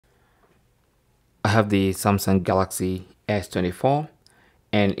have the Samsung Galaxy S24,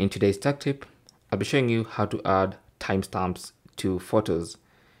 and in today's tech tip, I'll be showing you how to add timestamps to photos.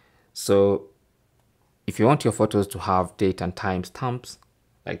 So if you want your photos to have date and time stamps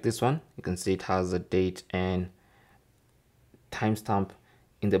like this one, you can see it has a date and timestamp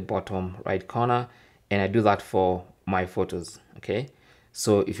in the bottom right corner, and I do that for my photos. Okay,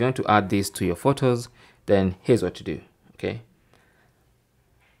 so if you want to add this to your photos, then here's what to do. Okay,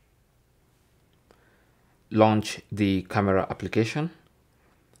 launch the camera application,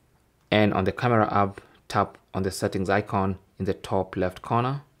 and on the camera app, tap on the settings icon in the top left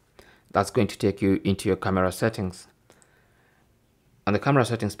corner. That's going to take you into your camera settings. On the camera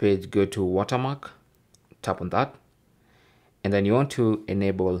settings page, go to Watermark, tap on that, and then you want to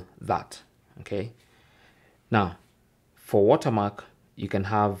enable that. Okay, now for Watermark, you can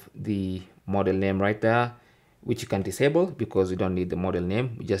have the model name right there, which you can disable because we don't need the model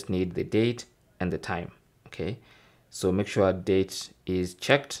name. We just need the date and the time. Okay, so make sure date is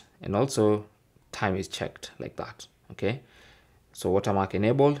checked and also time is checked like that. Okay, so Watermark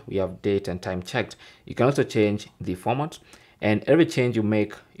enabled, we have date and time checked. You can also change the format, and every change you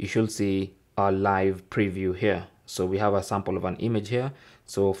make, you should see a live preview here. So we have a sample of an image here.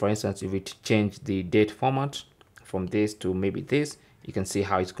 So for instance, if we change the date format from this to maybe this, you can see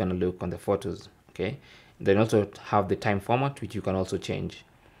how it's going to look on the photos. Okay, then also have the time format, which you can also change.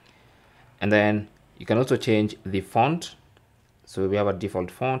 And then you can also change the font. So we have a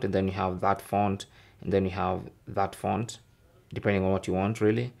default font, and then you have that font, and then you have that font, depending on what you want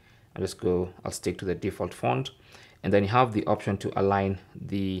really. I'll stick to the default font. And then you have the option to align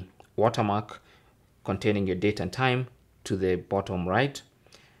the watermark containing your date and time to the bottom right,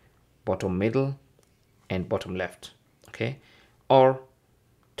 bottom middle, and bottom left. Okay, or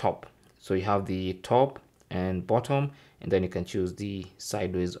top. So you have the top and bottom, and then you can choose the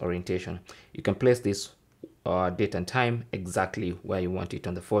sideways orientation. You can place this date and time exactly where you want it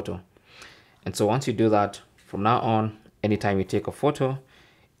on the photo. And so once you do that, from now on, anytime you take a photo,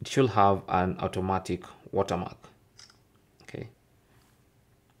 it should have an automatic watermark. Okay,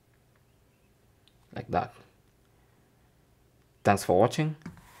 like that. Thanks for watching.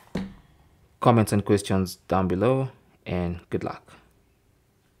 Comments and questions down below, and good luck.